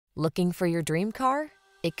Looking for your dream car?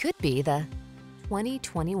 It could be the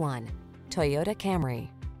 2021 Toyota Camry.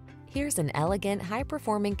 Here's an elegant,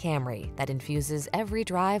 high-performing Camry that infuses every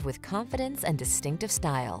drive with confidence and distinctive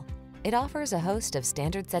style. It offers a host of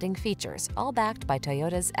standard-setting features, all backed by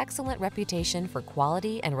Toyota's excellent reputation for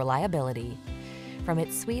quality and reliability. From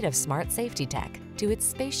its suite of smart safety tech, to its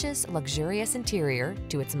spacious, luxurious interior,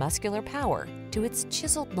 to its muscular power, to its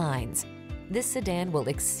chiseled lines, this sedan will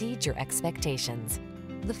exceed your expectations.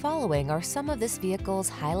 The following are some of this vehicle's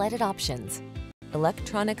highlighted options: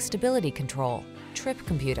 electronic stability control, trip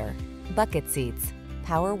computer, bucket seats,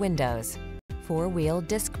 power windows, four-wheel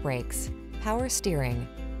disc brakes, power steering.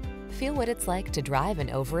 Feel what it's like to drive an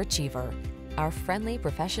overachiever. Our friendly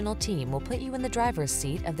professional team will put you in the driver's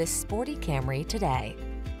seat of this sporty Camry today.